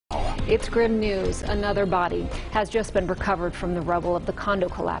It's grim news. Another body has just been recovered from the rubble of the condo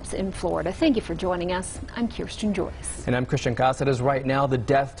collapse in Florida. Thank you for joining us. I'm Kirsten Joyce. And I'm Christian Cáceres. Right now, the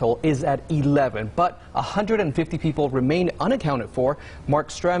death toll is at 11, but 150 people remain unaccounted for. Mark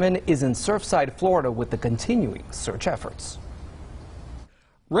Straman is in Surfside, Florida, with the continuing search efforts.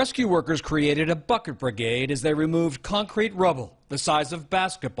 Rescue workers created a bucket brigade as they removed concrete rubble the size of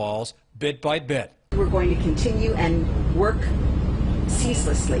basketballs bit by bit. We're going to continue and work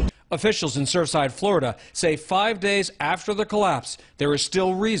ceaselessly. Officials in Surfside, Florida say 5 days after the collapse, there is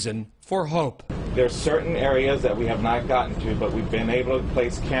still reason for hope. There's certain areas that we have not gotten to, but we've been able to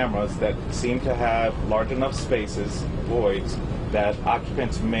place cameras that seem to have large enough spaces, voids, that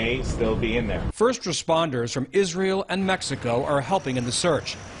occupants may still be in there. First responders from Israel and Mexico are helping in the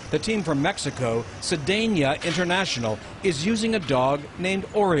search. The team from Mexico, Sedania International, is using a dog named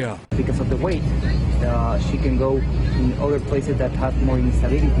Oreo. Because of the weight, she can go in other places that have more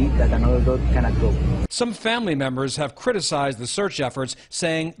instability that another dog cannot go. Some family members have criticized the search efforts,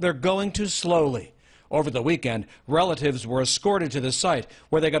 saying they're going too slowly. Over the weekend, relatives were escorted to the site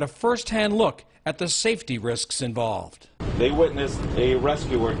where they got a first-hand look at the safety risks involved. They witnessed a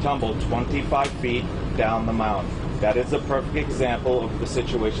rescuer tumble 25 feet down the mountain. That is a perfect example of the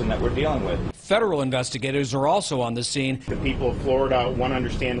situation that we're dealing with. Federal investigators are also on the scene. The people of Florida want to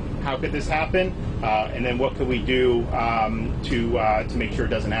understand how could this happen, and then what could we do to make sure it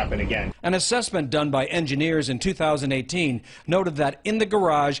doesn't happen again. An assessment done by engineers in 2018 noted that in the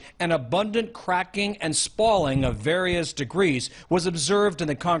garage, an abundant cracking and spalling of various degrees was observed in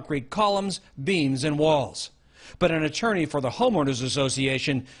the concrete columns, beams, and walls. But an attorney for the Homeowners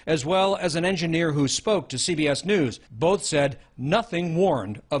Association, as well as an engineer who spoke to CBS News, both said nothing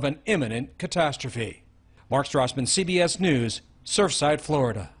warned of an imminent catastrophe. Mark Strassman, CBS News, Surfside,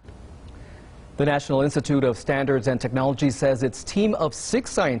 Florida. The National Institute of Standards and Technology says its team of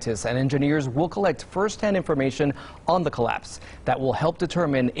 6 scientists and engineers will collect first-hand information on the collapse. That will help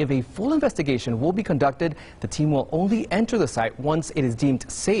determine if a full investigation will be conducted. The team will only enter the site once it is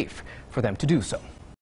deemed safe for them to do so.